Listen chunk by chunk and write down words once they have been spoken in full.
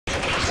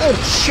Oh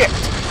shit!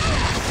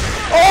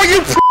 Oh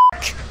you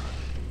prick!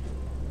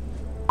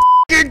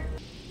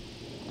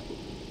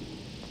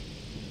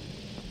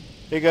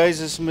 Hey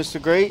guys, this is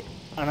Mr. Grey,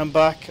 and I'm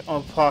back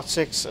on part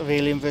 6 of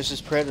Alien vs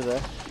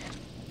Predator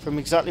from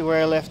exactly where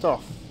I left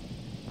off.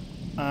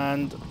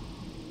 And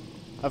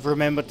I've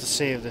remembered to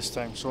save this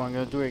time, so I'm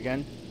going to do it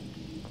again.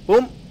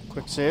 Boom!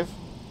 Quick save.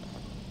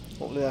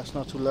 Hopefully that's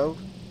not too loud.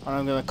 And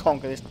I'm going to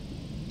conquer this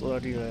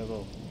bloody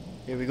level.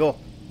 Here we go.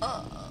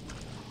 I'm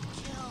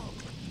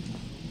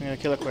going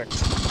to kill it quick.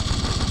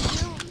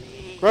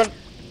 Run!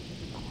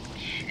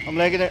 I'm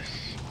legging it.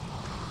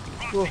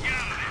 Whoa.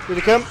 Here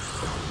they come.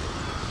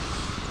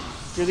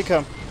 Here they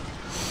come.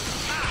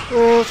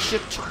 Oh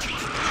shit.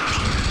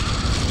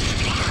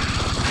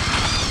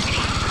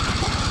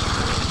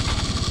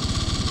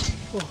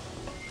 Oh.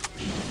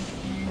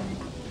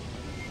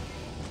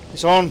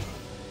 It's on.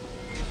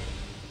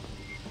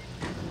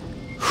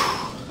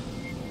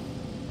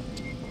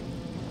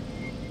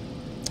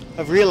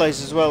 I've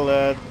realised as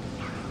well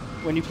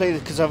when you play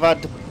this, because I've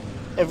had to,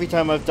 every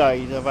time I've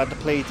died I've had to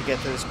play to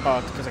get to this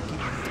part because I keep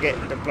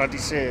forgetting the bloody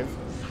save.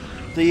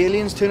 The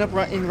aliens turn up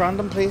in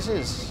random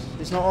places.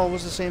 It's not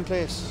always the same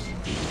place,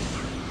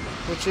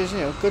 which is, you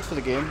know, good for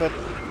the game, but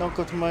not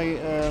good for my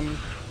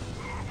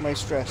my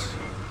stress.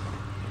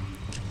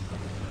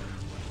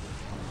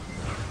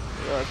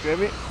 Alright,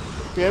 grab it.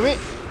 Grab it.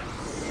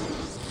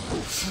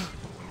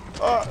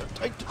 Oh,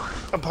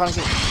 I'm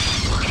panicking.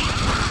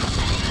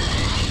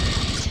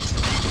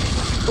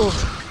 Oh,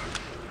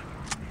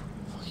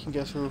 I can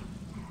get through.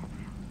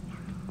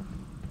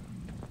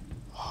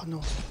 Oh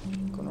no,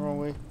 going the wrong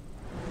way.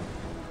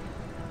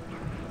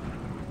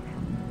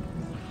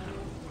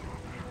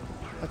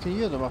 I can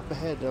hear them up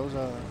ahead. That was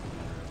a.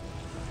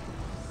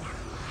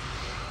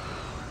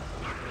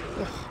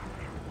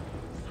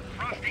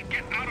 Frosty,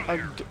 get out of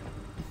there.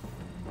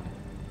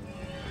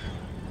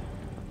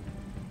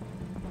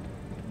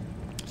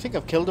 I think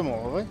I've killed them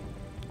all, have I?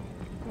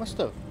 Must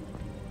have.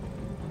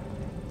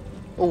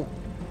 Oh,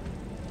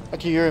 I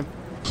can hear him.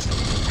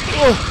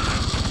 Oh!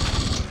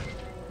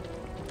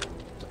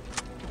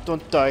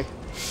 Don't die.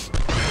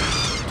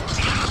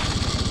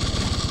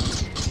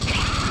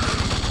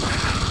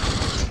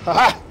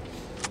 Haha!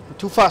 I'm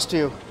too fast to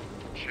you.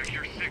 Check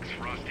your 6,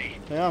 Frosty.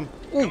 I am.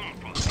 Come on,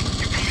 Frosty.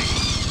 You can make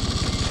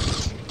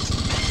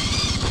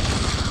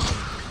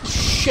it.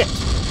 Shit! I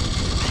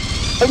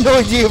have no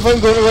idea if I'm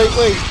going the right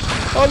way.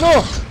 Oh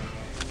no!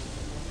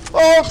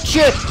 Oh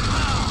shit!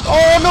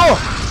 Oh no!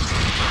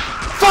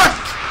 Fuck!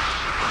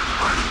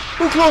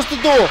 Who closed the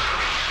door?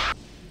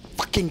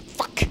 Fucking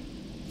fuck!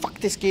 Fuck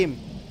this game.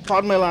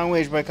 Pardon my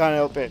language, but I can't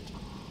help it.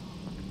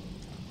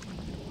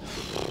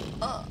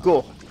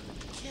 Go.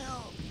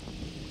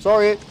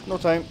 Sorry, no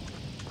time.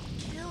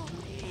 Kill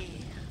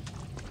me.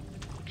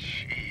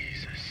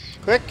 Jesus.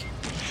 Quick.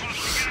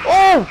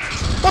 Oh!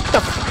 What the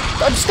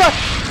f— I'm stuck!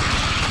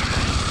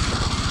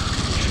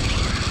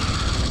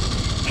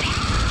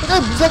 Look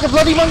at him, he's like a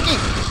bloody monkey!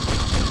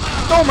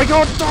 Oh my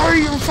god, die,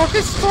 you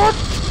fucking stuck!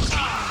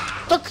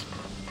 Stuck!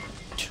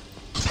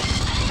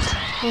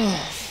 Oh,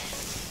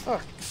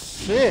 fuck's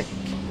sake.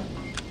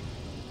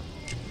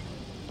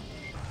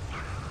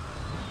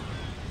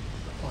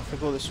 If I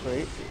go this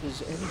way,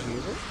 there's energy,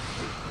 is it?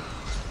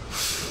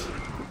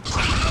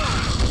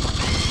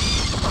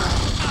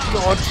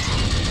 God!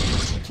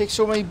 Take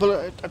so many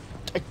bullets.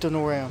 I don't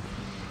know where I am.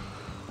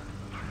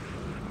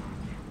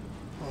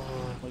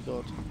 Oh my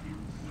god.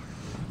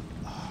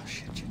 Oh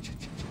shit, shit, shit,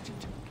 shit, shit,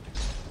 shit.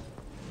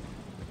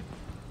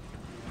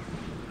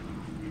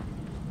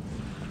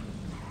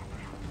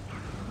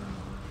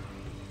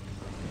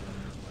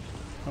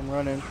 I'm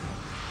running.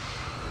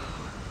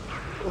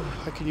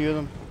 Oh, I can hear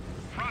them.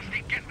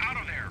 Frosty, get out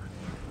of there.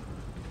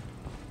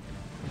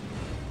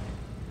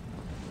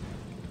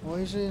 Why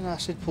is it in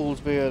acid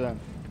pools beer then?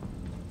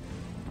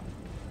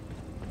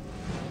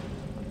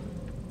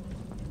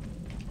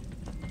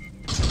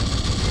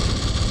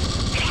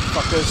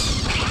 Fuckers.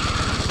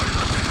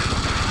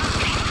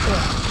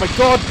 Oh my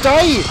god,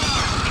 die!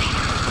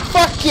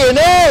 Fucking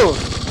hell!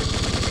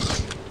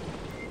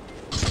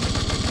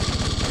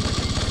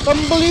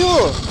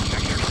 Unbelievable!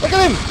 Look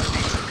at him!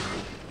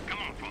 Come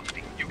on,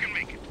 Frosty. You can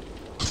make it.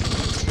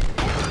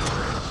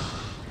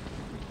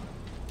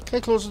 Can I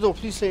close the door?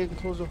 Please say you can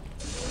close the door.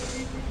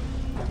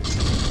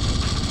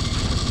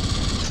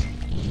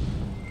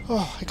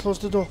 Oh, I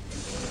closed the door.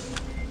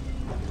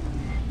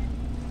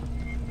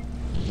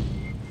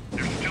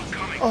 They're still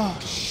coming. Oh,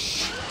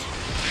 shit.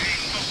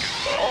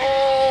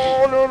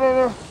 Oh, no,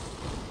 no, no.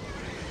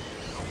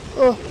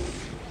 Oh.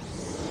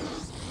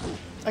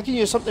 I can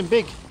use something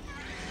big.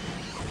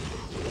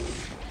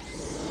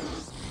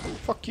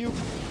 Fuck you.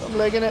 I'm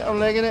legging it, I'm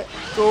legging it.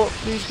 Go,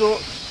 please go.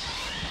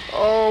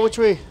 Oh, which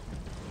way?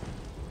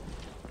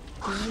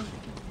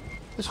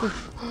 This way.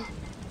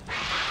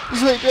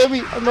 This way,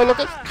 baby. I'm not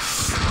looking.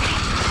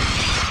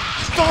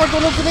 Oh,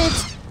 don't look at it.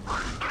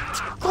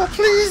 Oh,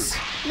 please.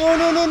 No,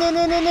 no, no, no,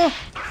 no, no, no.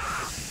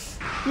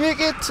 Make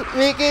it,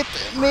 make it,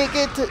 make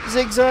it.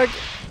 Zigzag.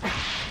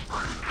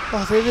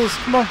 Oh, there it is.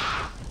 Come on.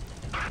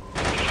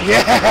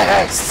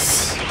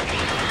 Yes!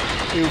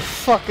 You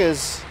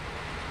fuckers.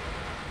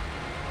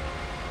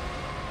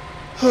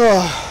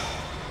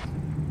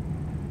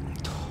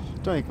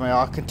 Don't think my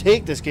arc can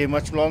take this game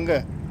much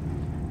longer.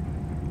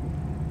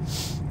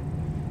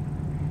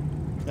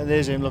 And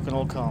there's him looking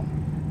all calm.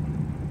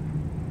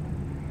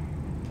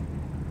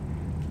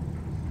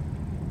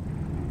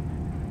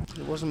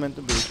 It wasn't meant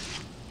to be.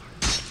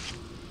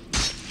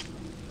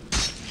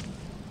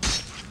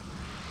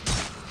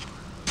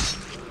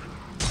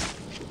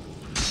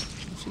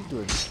 What's he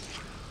doing?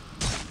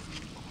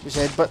 His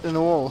headbutt in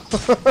the wall.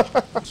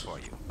 For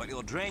you, but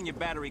it'll drain your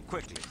battery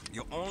quickly.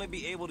 You'll only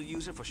be able to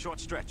use it for short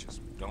stretches.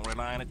 Don't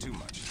rely on it too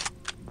much.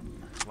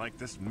 Like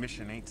this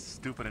mission ain't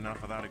stupid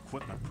enough without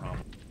equipment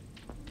problem.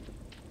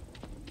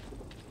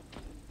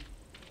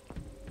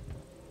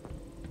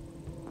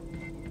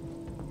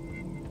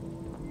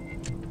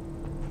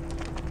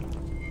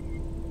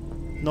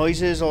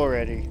 Noises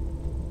already.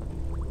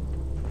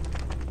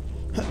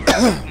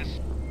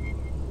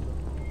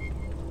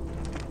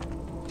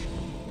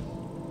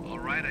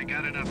 Alright, I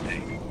got an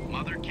update.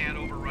 Mother can't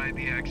override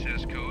the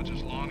access codes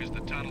as long as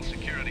the tunnel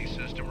security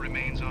system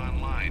remains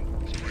online.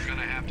 So we're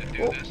gonna have to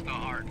do this the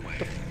hard way.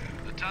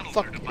 The tunnels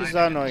are divided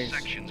into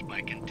sections by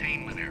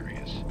containment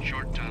areas.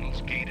 Short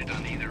tunnels gated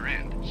on either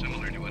end,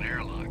 similar to an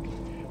airlock.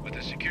 With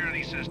the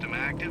security system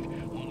active,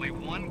 only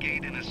one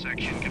gate in a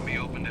section can be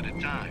opened at a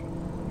time.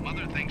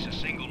 Mother thinks a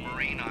single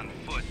Marine on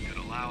foot could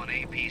allow an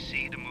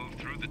APC to move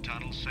through the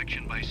tunnels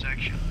section by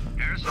section.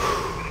 Harrison,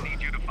 I'm gonna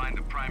need you to find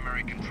the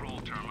primary control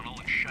terminal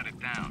and shut it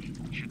down.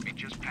 It should be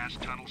just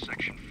past tunnel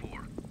section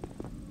 4.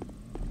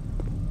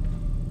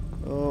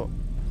 Oh,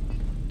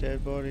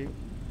 dead body.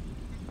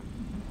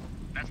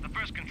 That's the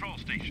first control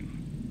station.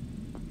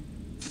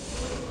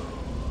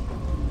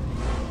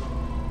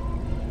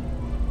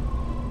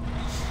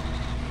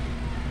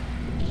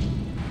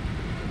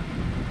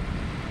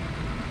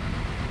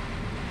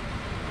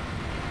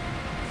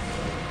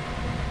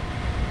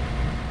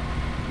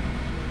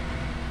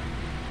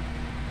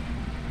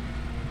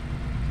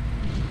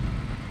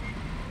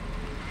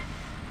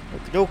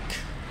 Doke.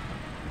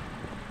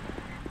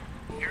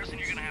 Harrison,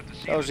 you're gonna have to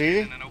see That was the easy.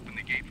 and then open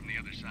the gate from the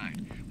other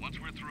side.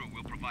 Once we're through,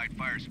 we'll provide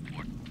fire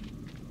support.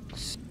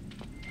 What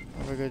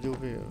am I gonna do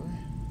here?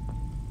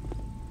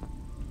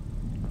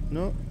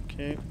 No,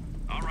 okay.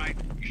 Alright,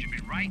 you should be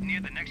right near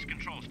the next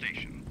control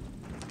station.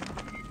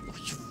 Oh,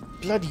 you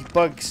bloody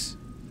bugs.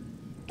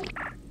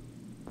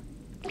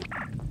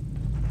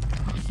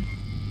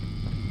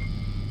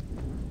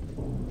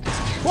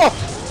 Whoa!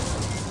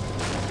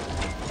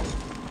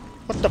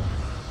 What the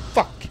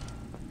fuck?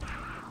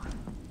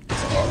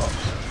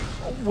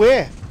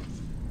 Where?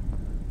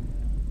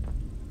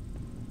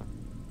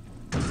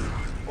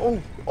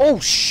 Oh, oh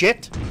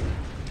shit!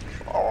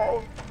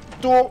 Oh,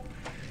 no!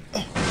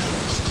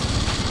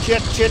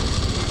 Shit, shit!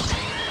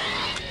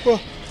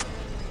 Oh.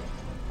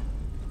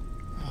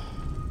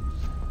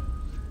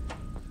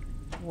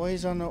 Why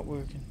is that not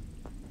working?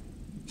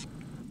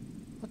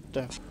 What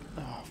the?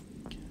 Oh.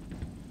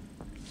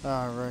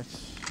 Alright.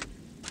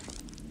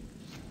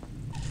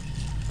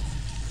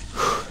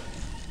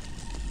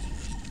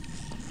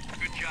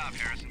 Good job,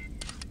 Harrison.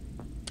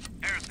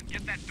 Harrison,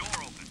 get that door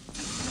open.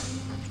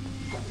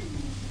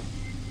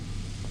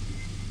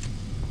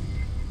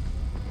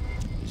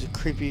 These are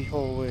creepy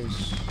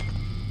hallways.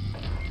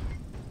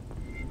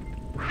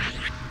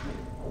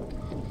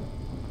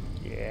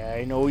 Yeah,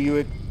 I know you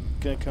were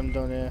gonna come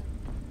down here.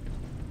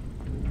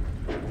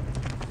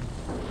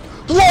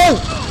 Whoa!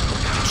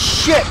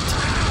 Shit!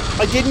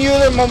 I didn't hear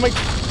them on my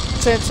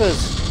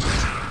sensors.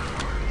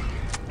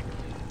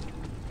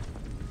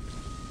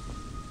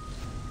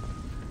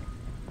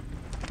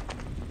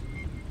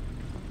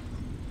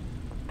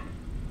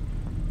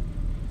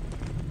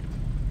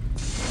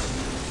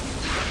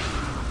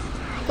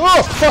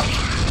 Oh, fuck!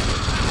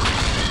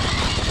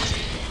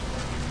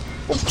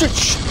 Oh, shit!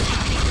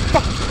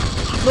 Fuck!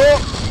 No!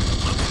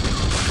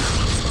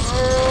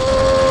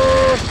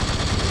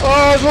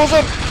 Oh, it's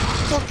awesome!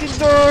 Fucking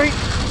die!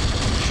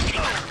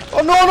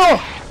 Oh, no, no!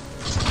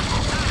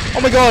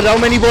 Oh my god, how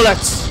many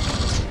bullets?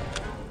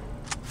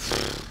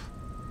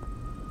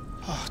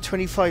 Oh,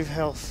 25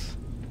 health.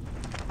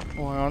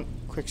 Oh, hang on.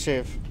 Quick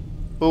save.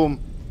 Boom.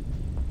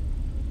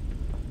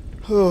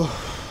 Oh,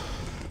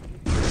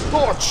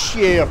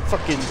 yeah,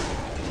 fucking.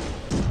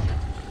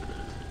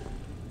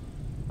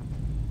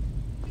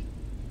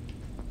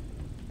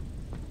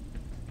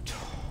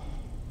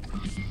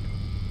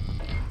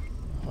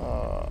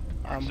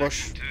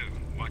 Ambush. Section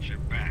 2, watch your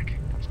back.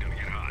 It's gonna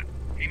get hot.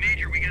 Hey,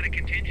 Major, we got a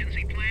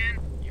contingency plan?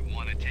 You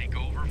want to take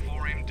over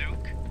for him,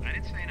 Duke? I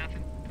didn't say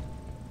nothing.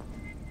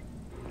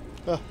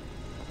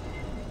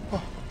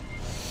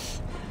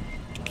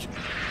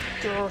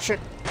 Oh, shit.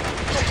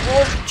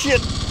 Oh,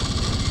 shit.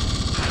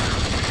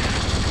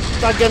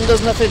 That gun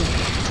does nothing.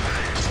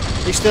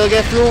 We still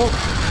get through.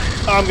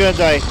 I'm gonna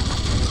die.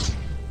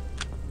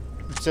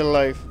 I'm still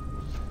alive.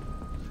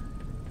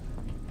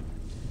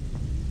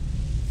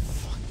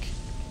 Fuck.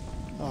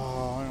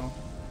 Oh, hang on.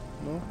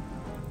 No?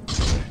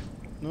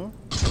 No?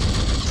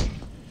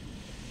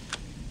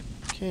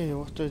 Okay,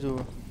 what do I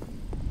do?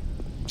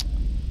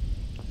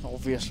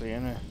 Obviously,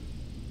 innit?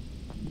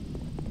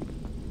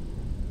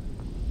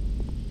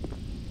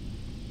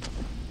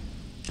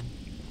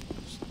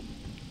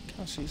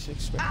 Can't see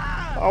 6.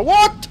 Oh,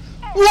 what?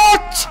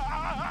 What?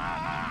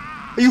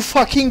 Are you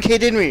fucking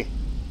kidding me?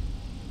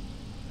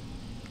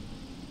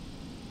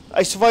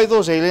 I survived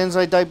those aliens,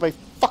 I died by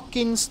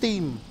fucking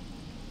steam.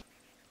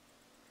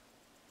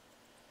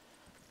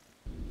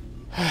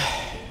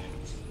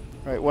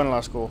 Right, one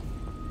last go.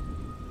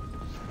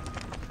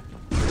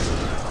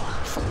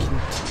 Fucking...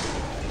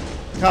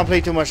 Can't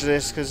play too much of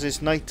this because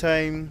it's night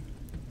time.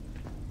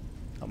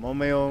 I'm on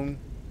my own.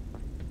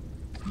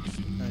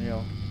 And you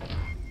know.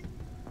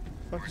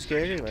 Fucking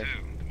scary, like.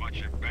 Watch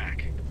your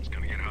back. It's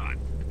gonna get hot.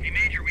 Hey,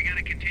 Major, we got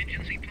a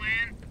contingency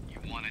plan? You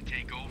want to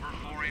take over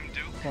for him,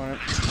 Duke? Come on.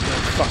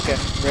 Fuck it.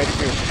 Ready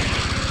for you.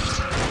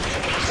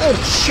 Oh,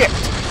 shit!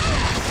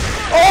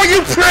 Oh,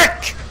 you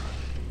prick!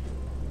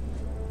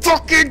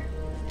 Fucking...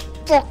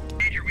 Fuck!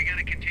 Major, we got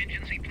a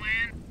contingency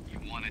plan? You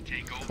want to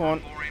take over Come on.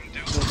 for him,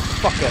 Duke?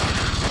 Fuck it.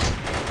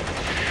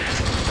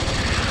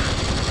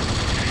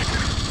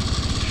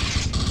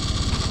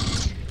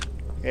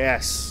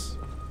 Yes.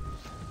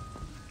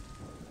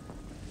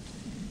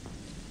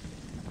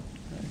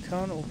 I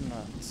can't open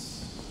that.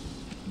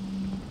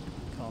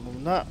 Can't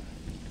open that.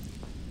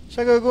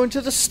 So I gotta go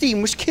into the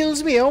steam, which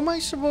kills me. How am I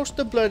supposed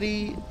to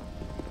bloody...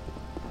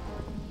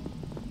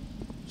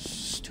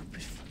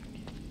 Stupid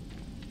fucking...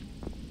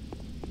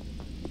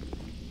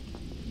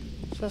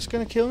 So that's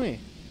gonna kill me.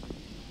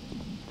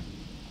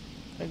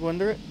 I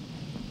wonder it.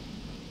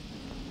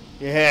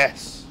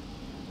 Yes.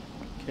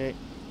 Okay.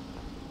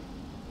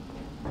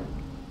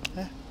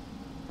 Huh?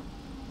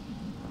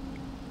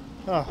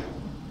 Oh.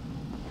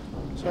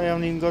 So I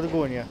haven't even got to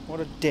go in yet. What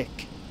a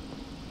dick.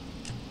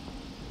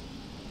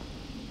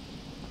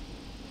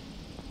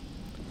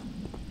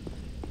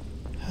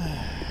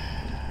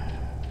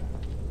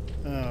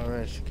 Oh,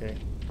 right, okay.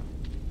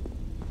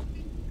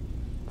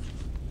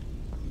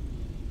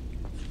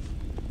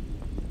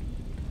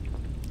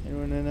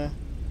 Anyone in there?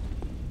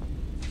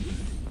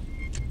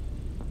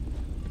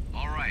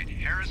 Alright,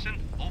 Harrison,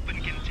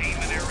 open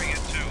containment area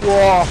 2.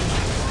 Whoa!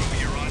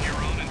 You're on your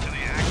own until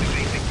they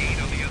activate the gate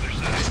on the other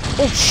side.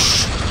 Oh,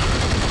 shh!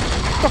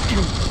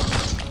 Fucking...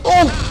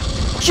 Oh!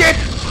 Shit!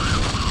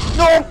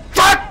 No!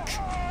 Fuck!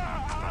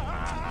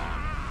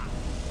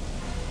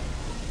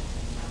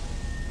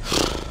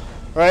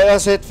 Right,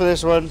 that's it for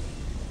this one.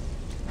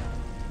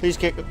 Please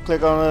click on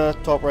the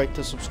top right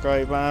to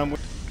subscribe,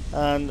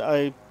 and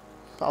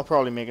I'll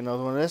probably make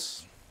another one of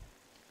this.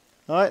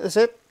 Alright, that's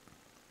it.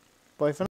 Bye for now.